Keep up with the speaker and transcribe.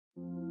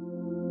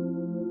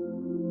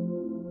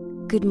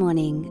Good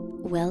morning.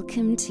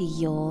 Welcome to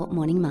your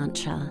morning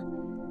mantra.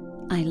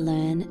 I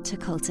learn to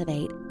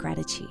cultivate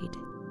gratitude.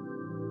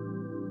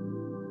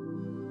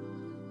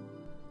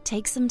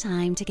 Take some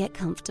time to get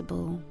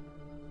comfortable.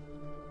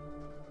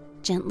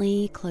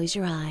 Gently close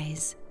your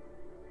eyes,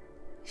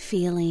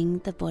 feeling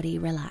the body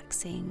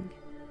relaxing.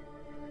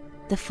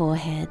 The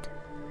forehead,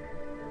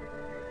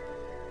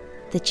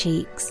 the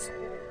cheeks,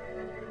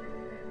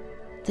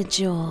 the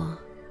jaw,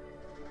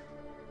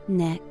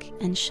 neck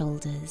and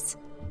shoulders.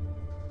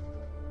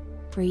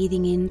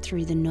 Breathing in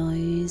through the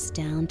nose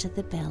down to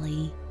the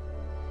belly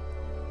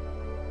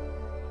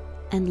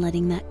and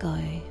letting that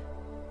go.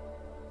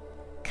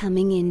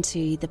 Coming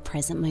into the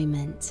present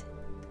moment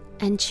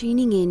and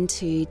tuning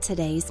into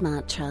today's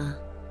mantra,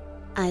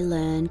 I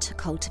learn to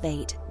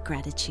cultivate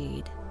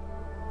gratitude.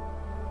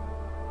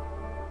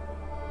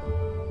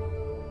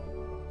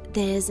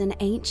 There's an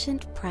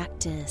ancient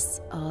practice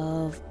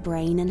of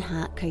brain and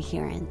heart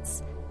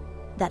coherence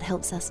that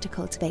helps us to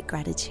cultivate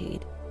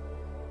gratitude.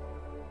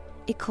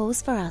 It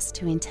calls for us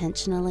to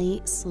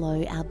intentionally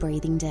slow our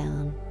breathing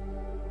down,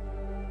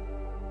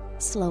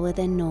 slower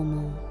than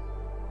normal.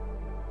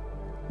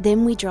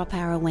 Then we drop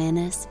our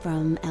awareness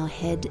from our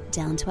head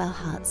down to our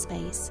heart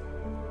space.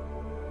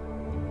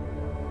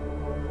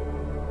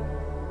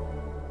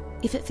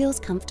 If it feels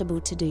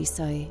comfortable to do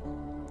so,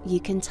 you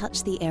can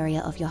touch the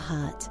area of your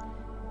heart.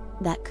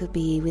 That could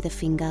be with a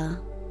finger,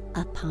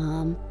 a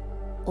palm,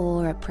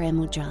 or a prayer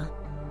mudra.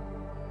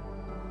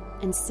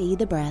 And see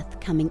the breath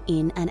coming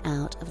in and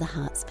out of the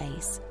heart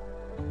space.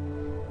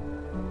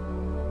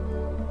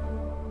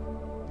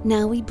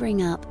 Now we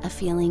bring up a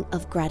feeling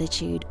of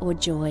gratitude or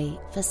joy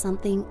for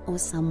something or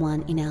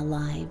someone in our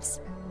lives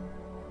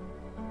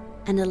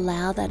and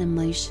allow that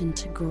emotion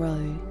to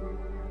grow.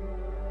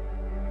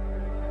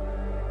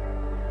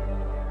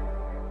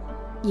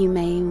 You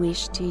may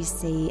wish to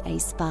see a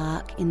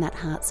spark in that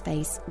heart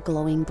space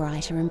glowing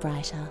brighter and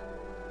brighter.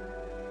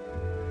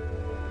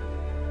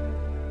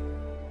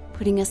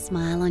 Putting a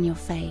smile on your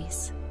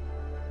face.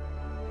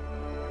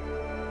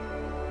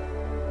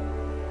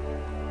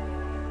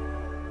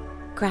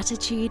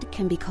 Gratitude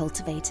can be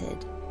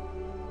cultivated,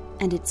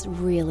 and it's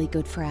really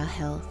good for our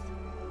health.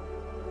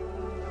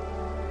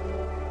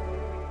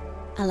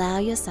 Allow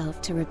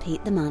yourself to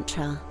repeat the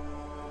mantra,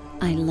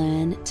 I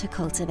learn to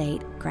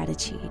cultivate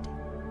gratitude.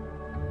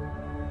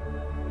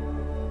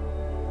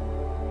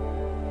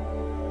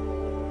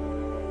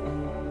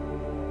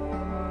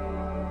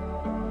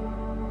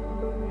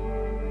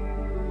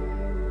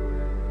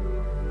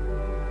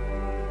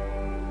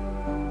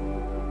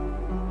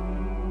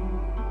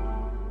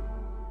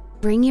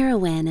 Bring your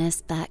awareness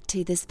back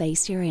to the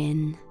space you're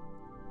in,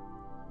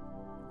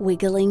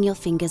 wiggling your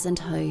fingers and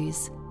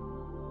toes,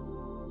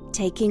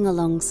 taking a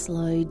long,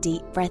 slow,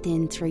 deep breath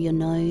in through your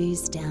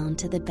nose down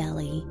to the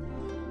belly,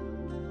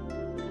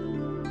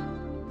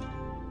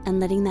 and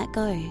letting that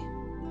go.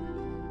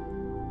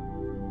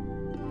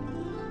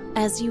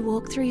 As you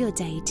walk through your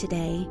day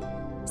today,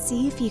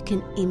 see if you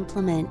can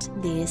implement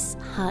this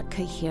heart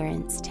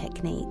coherence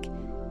technique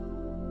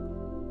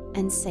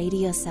and say to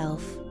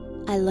yourself,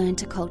 I learn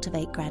to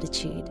cultivate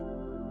gratitude.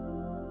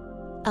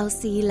 I'll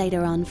see you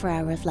later on for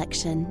our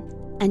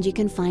reflection, and you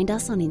can find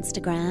us on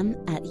Instagram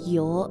at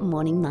Your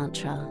Morning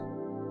Mantra.